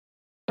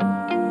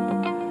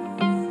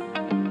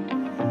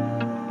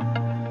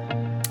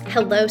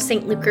Hello,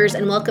 St. Lukers,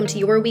 and welcome to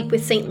Your Week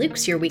with St.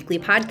 Luke's, your weekly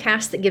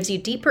podcast that gives you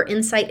deeper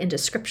insight into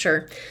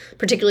Scripture,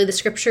 particularly the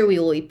Scripture we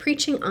will be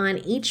preaching on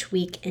each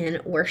week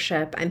in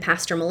worship. I'm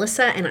Pastor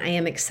Melissa, and I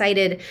am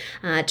excited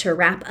to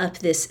wrap up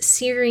this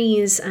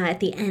series at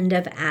the end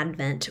of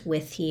Advent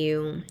with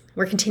you.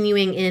 We're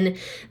continuing in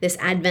this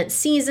Advent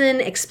season,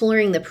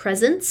 exploring the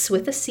presence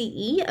with a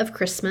CE of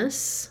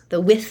Christmas, the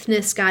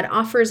withness God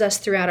offers us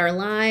throughout our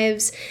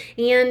lives,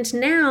 and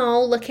now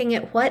looking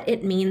at what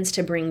it means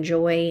to bring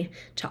joy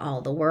to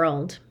all the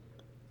world.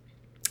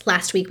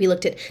 Last week we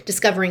looked at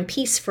discovering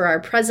peace for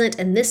our present,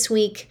 and this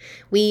week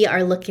we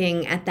are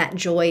looking at that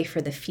joy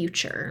for the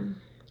future.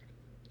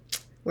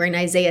 We're in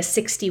Isaiah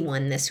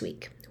 61 this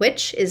week,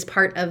 which is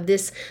part of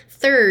this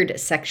third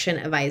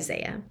section of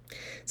Isaiah.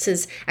 This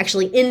is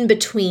actually in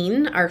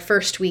between our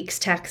first week's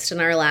text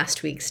and our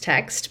last week's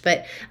text,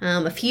 but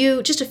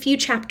just a few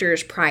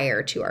chapters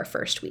prior to our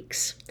first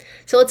week's.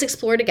 So let's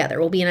explore together.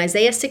 We'll be in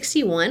Isaiah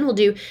 61. We'll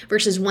do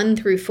verses 1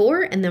 through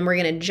 4, and then we're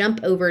going to jump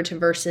over to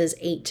verses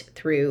 8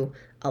 through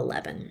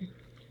 11.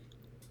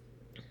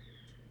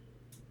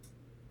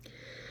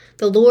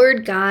 The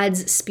Lord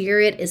God's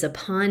Spirit is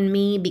upon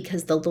me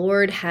because the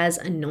Lord has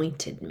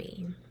anointed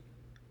me.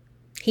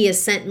 He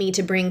has sent me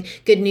to bring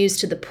good news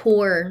to the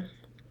poor,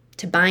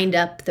 to bind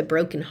up the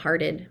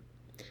brokenhearted,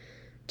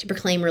 to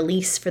proclaim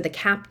release for the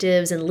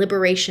captives and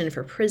liberation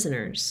for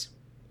prisoners,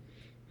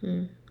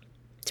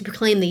 to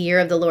proclaim the year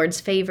of the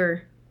Lord's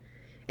favor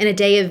and a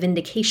day of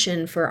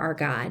vindication for our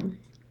God,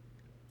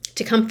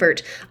 to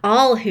comfort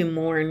all who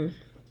mourn,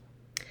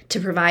 to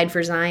provide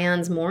for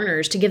Zion's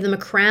mourners, to give them a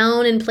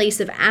crown in place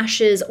of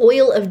ashes,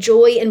 oil of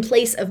joy in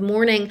place of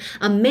mourning,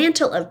 a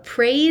mantle of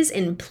praise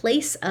in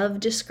place of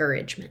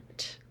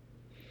discouragement.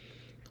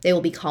 They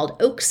will be called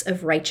oaks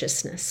of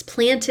righteousness,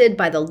 planted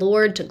by the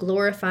Lord to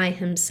glorify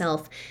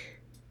himself.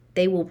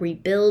 They will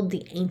rebuild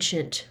the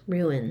ancient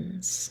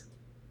ruins.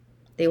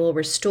 They will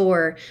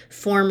restore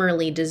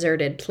formerly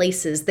deserted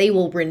places. They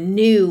will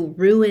renew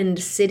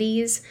ruined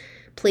cities,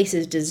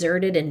 places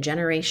deserted in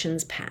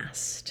generations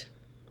past.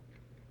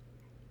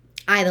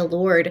 I, the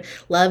Lord,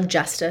 love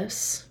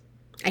justice.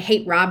 I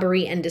hate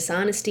robbery and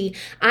dishonesty.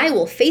 I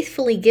will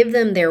faithfully give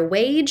them their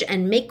wage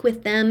and make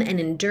with them an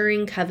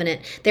enduring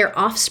covenant. Their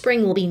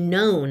offspring will be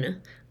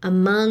known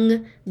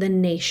among the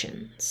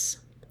nations,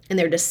 and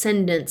their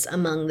descendants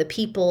among the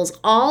peoples.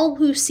 All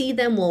who see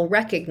them will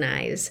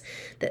recognize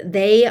that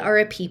they are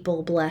a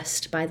people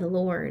blessed by the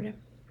Lord.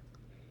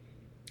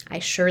 I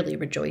surely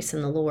rejoice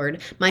in the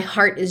Lord. My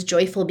heart is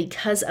joyful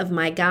because of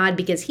my God,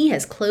 because he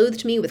has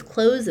clothed me with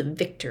clothes of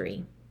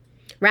victory,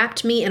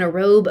 wrapped me in a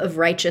robe of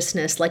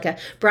righteousness, like a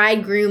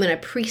bridegroom in a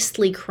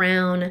priestly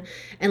crown,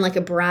 and like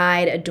a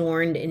bride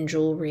adorned in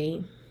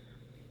jewelry.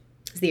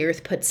 As the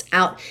earth puts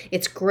out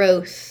its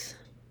growth,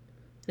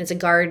 and as a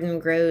garden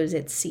grows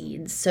its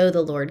seeds, so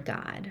the Lord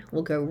God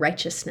will grow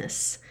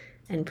righteousness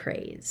and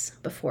praise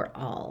before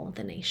all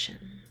the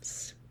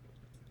nations.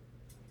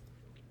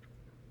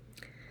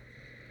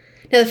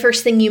 Now, the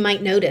first thing you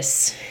might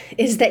notice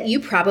is that you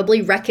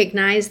probably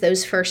recognize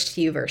those first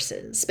few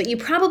verses, but you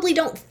probably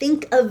don't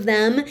think of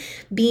them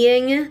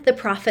being the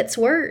prophet's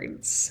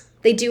words.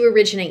 They do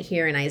originate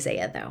here in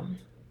Isaiah, though.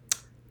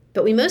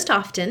 But we most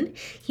often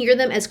hear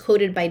them as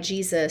quoted by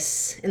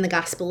Jesus in the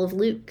Gospel of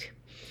Luke.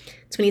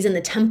 It's when he's in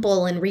the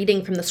temple and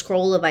reading from the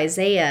scroll of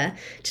Isaiah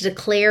to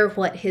declare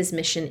what his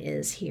mission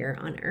is here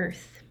on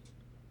earth.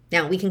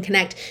 Now, we can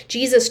connect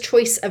Jesus'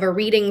 choice of a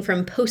reading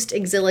from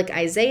post-exilic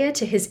Isaiah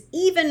to his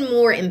even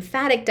more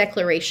emphatic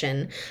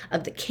declaration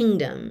of the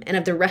kingdom and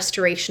of the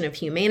restoration of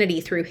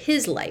humanity through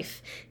his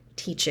life,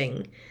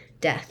 teaching,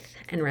 death,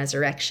 and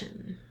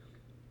resurrection.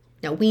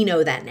 Now, we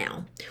know that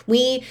now.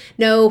 We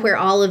know where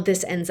all of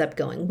this ends up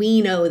going. We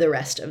know the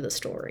rest of the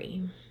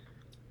story.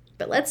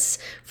 But let's,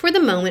 for the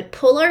moment,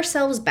 pull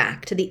ourselves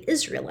back to the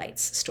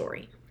Israelites'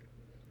 story,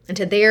 and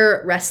to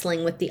their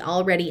wrestling with the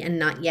already and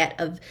not yet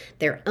of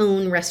their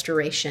own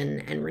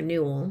restoration and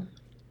renewal.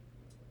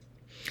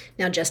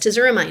 Now, just as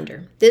a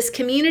reminder, this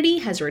community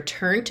has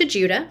returned to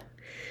Judah,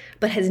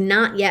 but has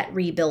not yet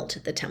rebuilt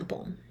the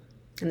temple,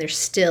 and they're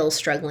still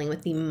struggling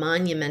with the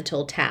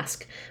monumental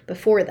task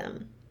before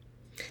them.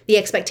 The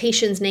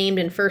expectations named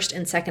in 1st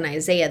and 2nd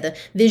Isaiah, the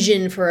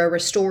vision for a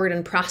restored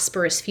and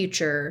prosperous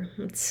future,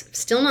 it's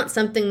still not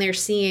something they're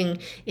seeing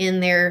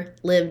in their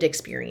lived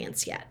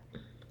experience yet.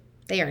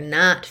 They are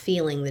not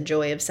feeling the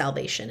joy of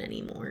salvation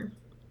anymore.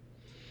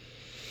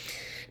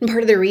 And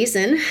part of the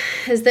reason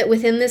is that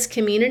within this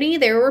community,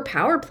 there were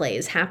power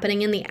plays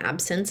happening in the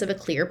absence of a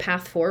clear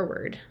path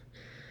forward.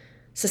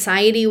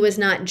 Society was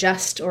not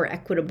just or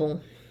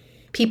equitable.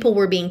 People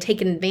were being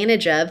taken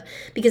advantage of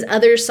because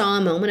others saw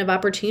a moment of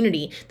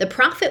opportunity. The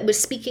prophet was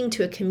speaking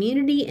to a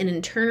community in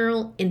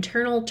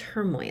internal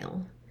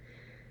turmoil.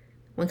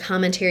 One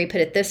commentary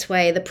put it this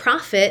way: the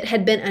prophet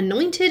had been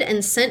anointed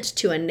and sent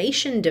to a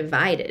nation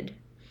divided,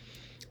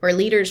 where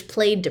leaders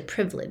played to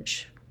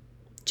privilege.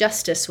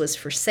 Justice was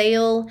for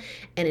sale,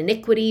 and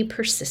iniquity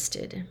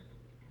persisted.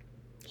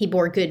 He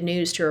bore good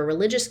news to a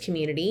religious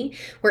community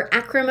where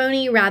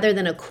acrimony rather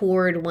than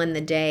accord won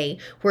the day,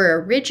 where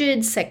a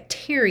rigid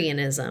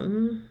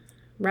sectarianism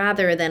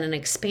rather than an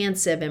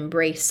expansive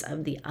embrace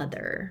of the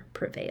other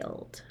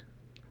prevailed.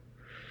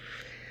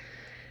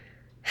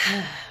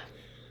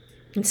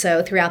 And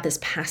so throughout this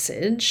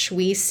passage,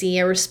 we see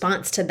a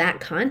response to that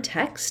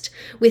context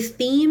with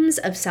themes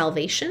of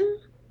salvation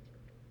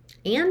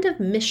and of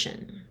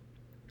mission.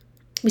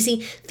 We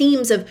see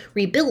themes of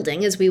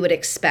rebuilding, as we would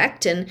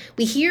expect, and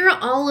we hear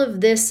all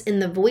of this in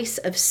the voice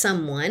of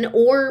someone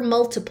or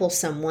multiple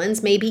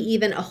someones, maybe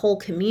even a whole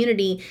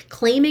community,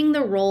 claiming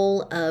the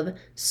role of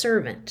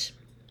servant.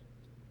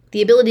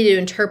 The ability to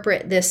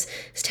interpret this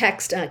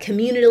text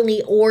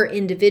communally or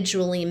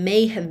individually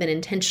may have been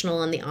intentional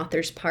on the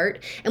author's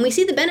part, and we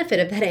see the benefit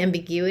of that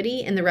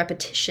ambiguity in the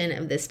repetition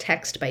of this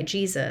text by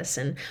Jesus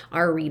and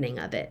our reading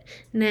of it.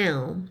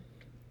 Now,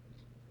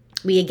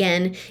 we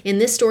again, in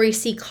this story,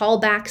 see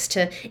callbacks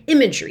to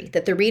imagery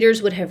that the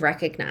readers would have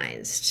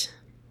recognized.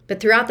 But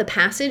throughout the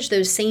passage,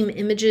 those same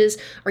images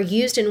are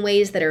used in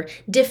ways that are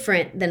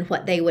different than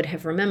what they would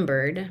have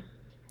remembered.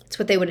 It's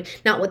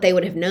not what they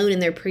would have known in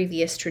their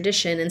previous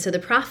tradition. And so the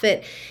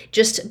prophet,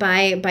 just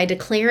by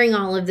declaring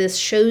all of this,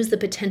 shows the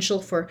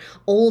potential for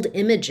old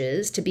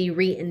images to be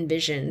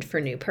re-envisioned for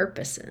new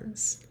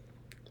purposes.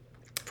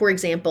 For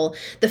example,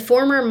 the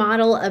former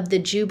model of the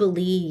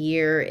Jubilee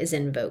year is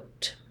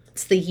invoked.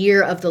 It's the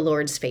year of the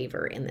Lord's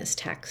favor in this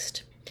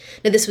text.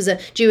 Now, this was a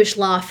Jewish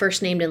law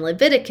first named in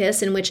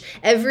Leviticus, in which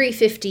every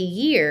 50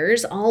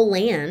 years, all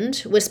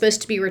land was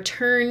supposed to be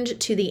returned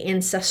to the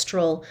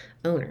ancestral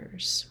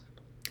owners.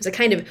 It was a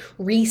kind of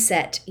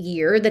reset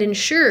year that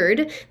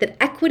ensured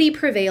that equity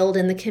prevailed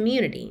in the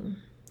community,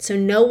 so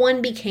no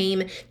one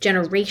became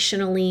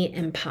generationally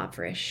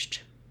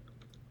impoverished.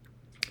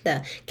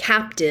 The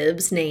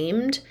captives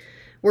named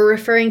were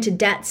referring to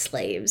debt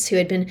slaves who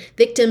had been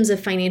victims of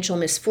financial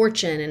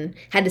misfortune and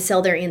had to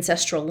sell their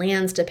ancestral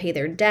lands to pay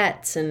their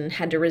debts and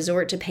had to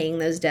resort to paying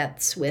those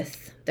debts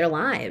with their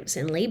lives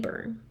in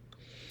labor.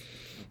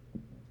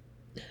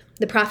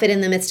 The prophet,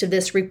 in the midst of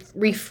this,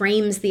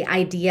 reframes the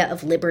idea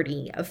of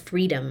liberty, of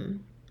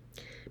freedom.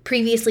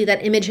 Previously,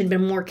 that image had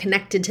been more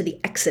connected to the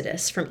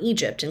exodus from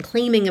Egypt and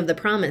claiming of the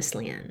promised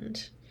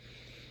land.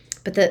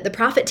 But the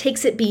prophet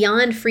takes it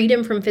beyond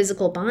freedom from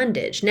physical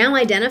bondage, now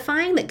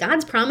identifying that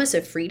God's promise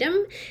of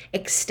freedom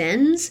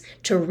extends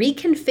to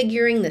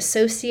reconfiguring the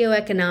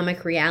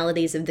socioeconomic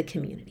realities of the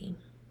community.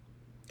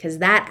 Because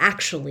that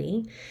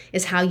actually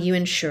is how you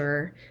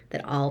ensure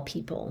that all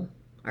people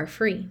are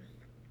free.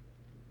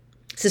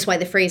 This is why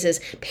the phrase is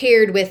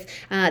paired with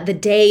the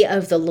day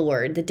of the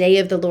Lord, the day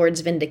of the Lord's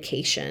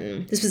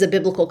vindication. This was a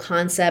biblical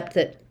concept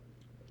that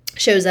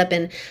shows up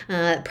in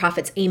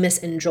prophets Amos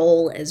and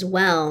Joel as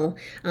well.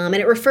 And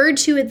it referred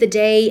to the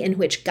day in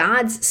which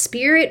God's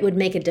Spirit would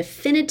make a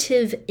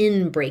definitive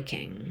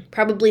inbreaking,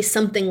 probably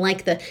something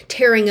like the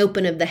tearing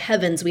open of the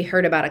heavens we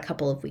heard about a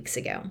couple of weeks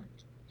ago.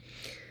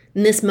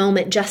 In this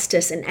moment,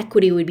 justice and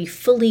equity would be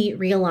fully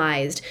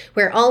realized,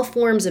 where all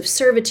forms of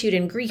servitude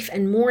and grief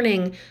and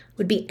mourning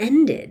would be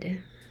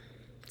ended.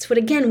 It's what,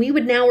 again, we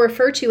would now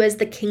refer to as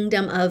the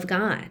kingdom of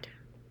God.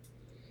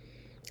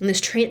 And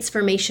this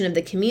transformation of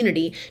the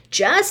community,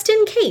 just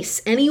in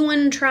case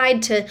anyone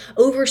tried to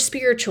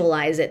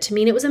over-spiritualize it to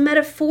mean it was a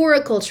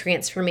metaphorical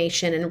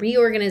transformation and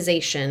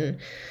reorganization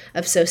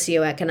of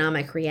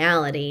socioeconomic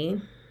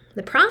reality,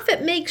 the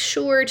prophet makes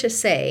sure to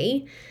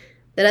say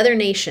that other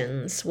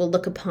nations will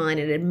look upon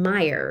and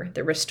admire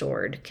the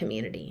restored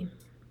community.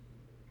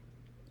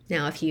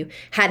 Now, if you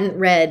hadn't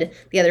read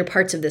the other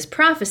parts of this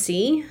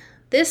prophecy,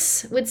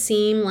 this would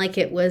seem like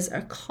it was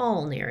a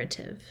call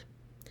narrative.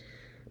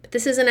 But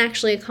this isn't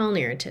actually a call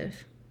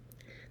narrative.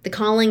 The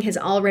calling has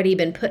already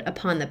been put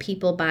upon the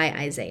people by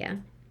Isaiah,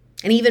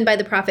 and even by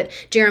the prophet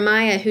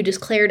Jeremiah, who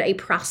declared a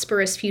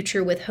prosperous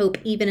future with hope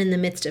even in the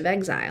midst of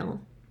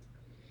exile.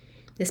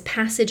 This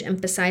passage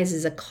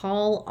emphasizes a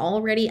call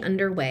already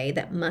underway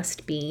that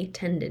must be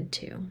tended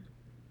to.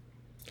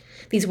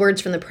 These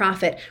words from the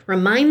prophet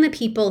remind the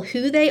people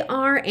who they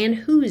are and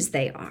whose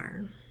they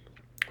are,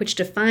 which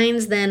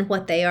defines then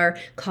what they are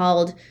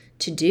called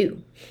to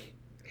do.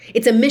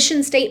 It's a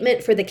mission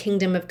statement for the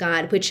kingdom of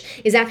God,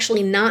 which is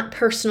actually not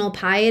personal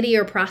piety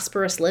or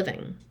prosperous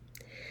living.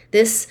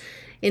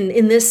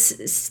 In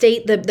this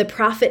state, the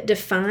prophet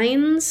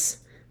defines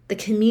the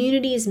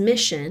community's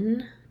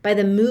mission by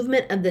the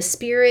movement of the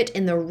Spirit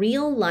in the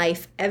real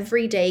life,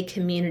 everyday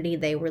community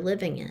they were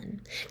living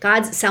in.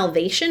 God's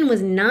salvation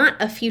was not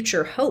a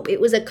future hope. It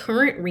was a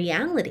current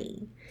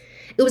reality.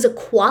 It was a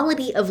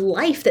quality of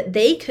life that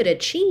they could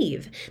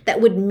achieve that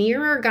would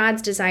mirror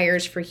God's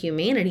desires for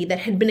humanity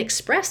that had been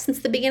expressed since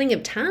the beginning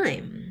of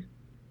time.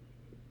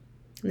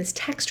 And this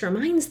text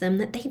reminds them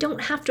that they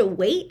don't have to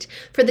wait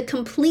for the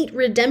complete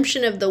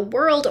redemption of the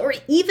world or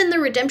even the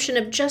redemption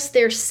of just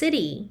their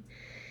city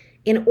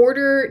in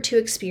order to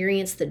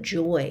experience the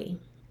joy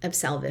of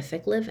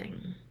salvific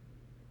living.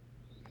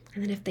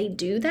 And that if they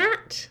do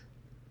that,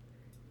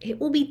 it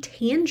will be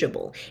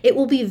tangible. It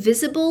will be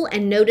visible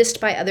and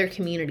noticed by other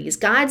communities.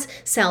 God's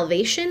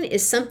salvation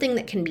is something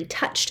that can be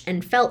touched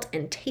and felt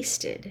and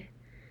tasted.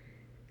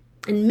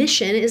 And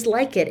mission is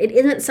like it. It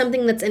isn't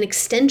something that's an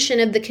extension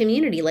of the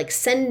community, like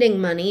sending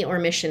money or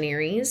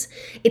missionaries.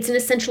 It's an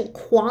essential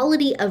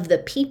quality of the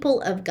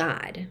people of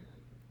God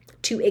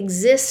to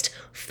exist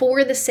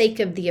for the sake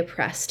of the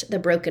oppressed, the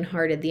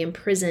brokenhearted, the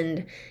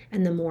imprisoned,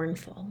 and the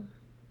mournful.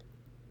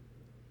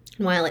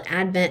 And while at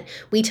Advent,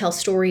 we tell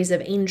stories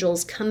of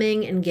angels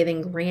coming and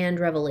giving grand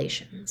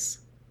revelations.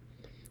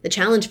 The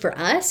challenge for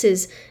us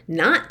is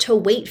not to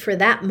wait for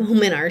that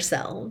moment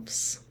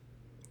ourselves.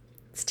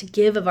 It's to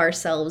give of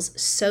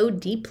ourselves so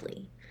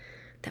deeply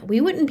that we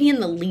wouldn't be in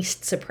the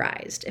least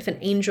surprised if an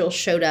angel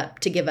showed up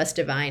to give us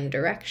divine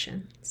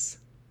directions.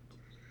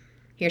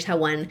 Here's how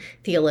one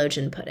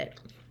theologian put it.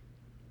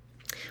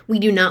 We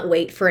do not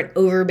wait for an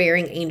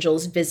overbearing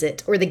angel's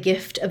visit or the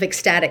gift of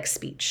ecstatic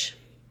speech.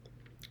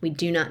 We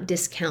do not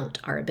discount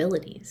our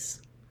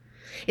abilities.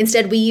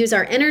 Instead, we use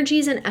our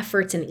energies and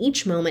efforts in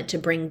each moment to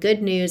bring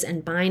good news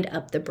and bind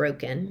up the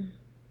broken.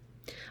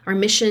 Our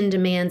mission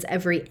demands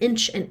every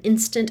inch and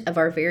instant of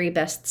our very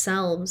best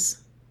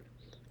selves.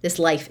 This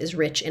life is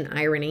rich in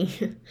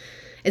irony.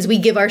 As we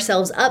give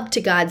ourselves up to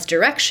God's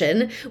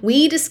direction,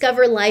 we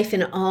discover life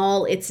in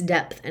all its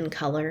depth and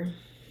color.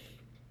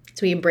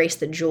 As we embrace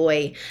the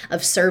joy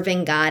of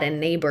serving God and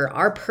neighbor,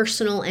 our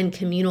personal and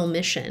communal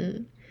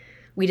mission,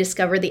 we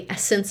discover the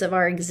essence of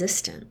our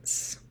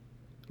existence.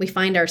 We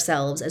find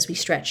ourselves as we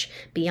stretch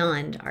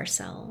beyond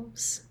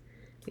ourselves.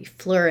 We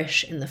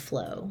flourish in the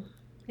flow,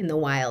 in the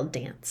wild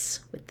dance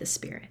with the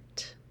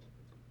Spirit.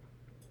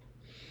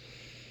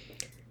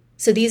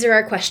 So these are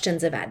our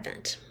questions of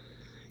Advent.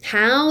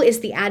 How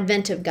is the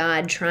advent of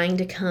God trying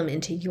to come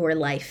into your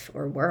life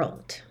or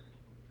world?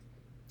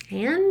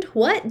 And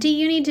what do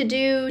you need to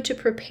do to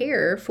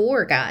prepare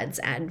for God's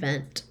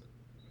advent?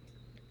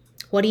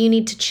 What do you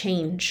need to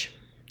change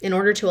in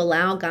order to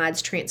allow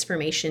God's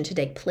transformation to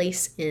take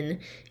place in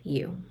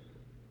you,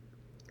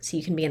 so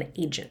you can be an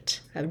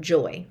agent of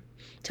joy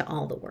to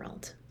all the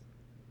world?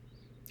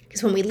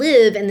 Because when we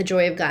live in the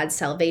joy of God's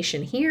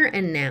salvation here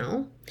and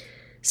now,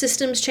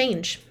 systems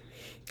change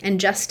and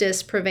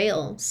justice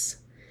prevails.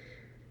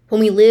 When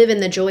we live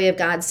in the joy of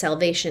God's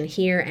salvation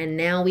here and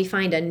now, we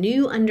find a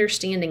new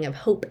understanding of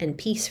hope and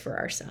peace for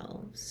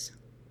ourselves.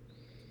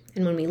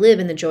 And when we live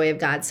in the joy of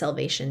God's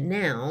salvation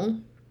now,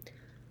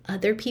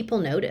 other people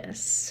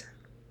notice.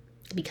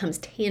 It becomes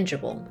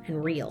tangible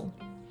and real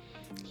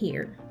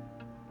here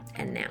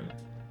and now.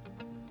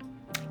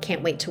 I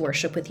can't wait to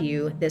worship with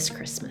you this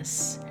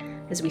Christmas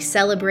as we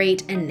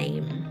celebrate and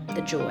name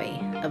the joy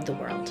of the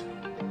world.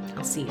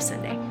 I'll see you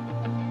Sunday.